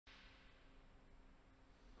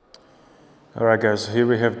Alright guys, here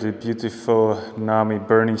we have the beautiful Nami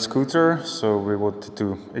Burn-e scooter. So we wanted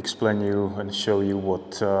to explain you and show you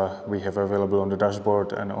what we have available on the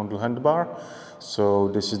dashboard and on the handlebar. So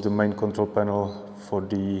this is the main control panel for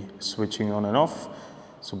the switching on and off.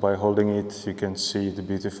 So by holding it you can see the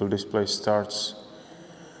beautiful display starts.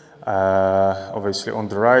 Obviously on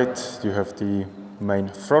the right you have the main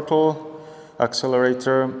throttle,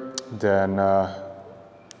 accelerator, then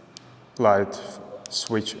light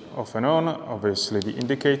switch off and on, obviously the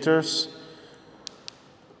indicators,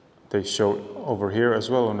 they show over here as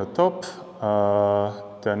well on the top.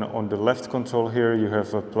 Then on the left control here you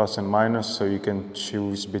have a plus and minus, so you can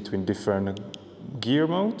choose between different gear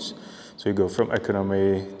modes. So you go from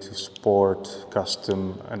economy to sport,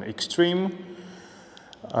 custom and extreme.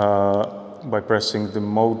 By pressing the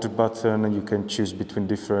mode button you can choose between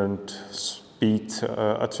different speed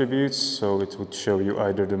attributes, so it would show you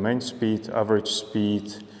either the main speed, average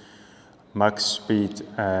speed, max speed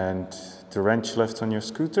and the range left on your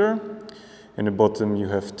scooter. In the bottom you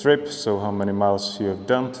have trip, so how many miles you have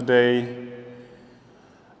done today.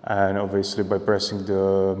 And obviously by pressing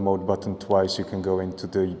the mode button twice you can go into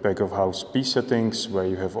the back of house P settings, where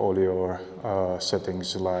you have all your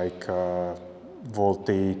settings like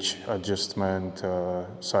voltage, adjustment,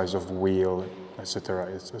 size of wheel,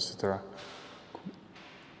 etc, etc.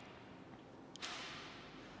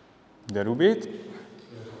 That will be it.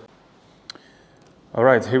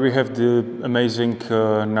 Alright, here we have the amazing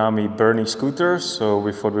Nami Burn-e scooter. So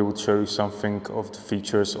we thought we would show you something of the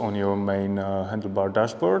features on your main handlebar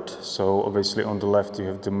dashboard. So obviously on the left you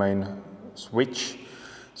have the main switch.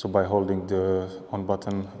 So by holding the on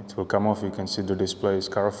button it will come off. You can see the display is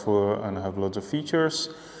colorful and have lots of features.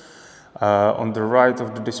 On the right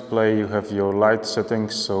of the display you have your light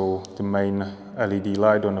settings, so the main LED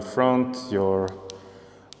light on the front, your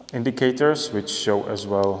indicators which show as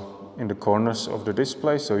well in the corners of the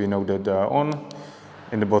display, so you know that they are on.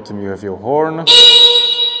 In the bottom you have your horn, which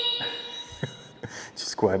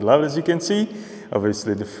is quite loud as you can see.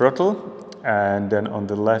 Obviously the throttle, and then on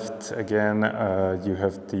the left again you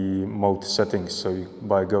have the mode settings. So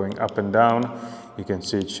by going up and down you can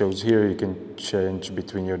see it shows here, you can change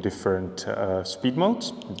between your different speed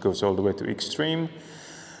modes. It goes all the way to extreme.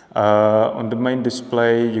 On the main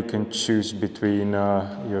display you can choose between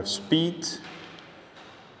your speed,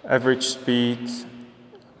 average speed,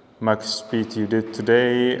 max speed you did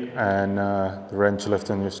today, and the range left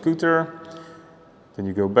on your scooter. Then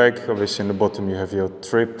you go back, obviously in the bottom you have your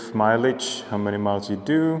trip mileage, how many miles you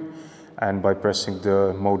do, and by pressing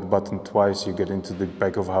the mode button twice you get into the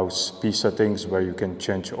back of house P settings, where you can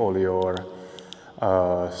change all your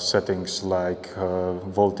settings like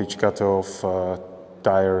voltage cutoff,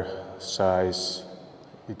 tire size,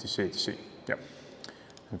 etc, etc. Yeah.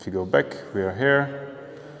 If you go back, we are here,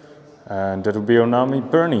 and that will be our Nami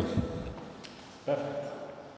Burn-e. Perfect.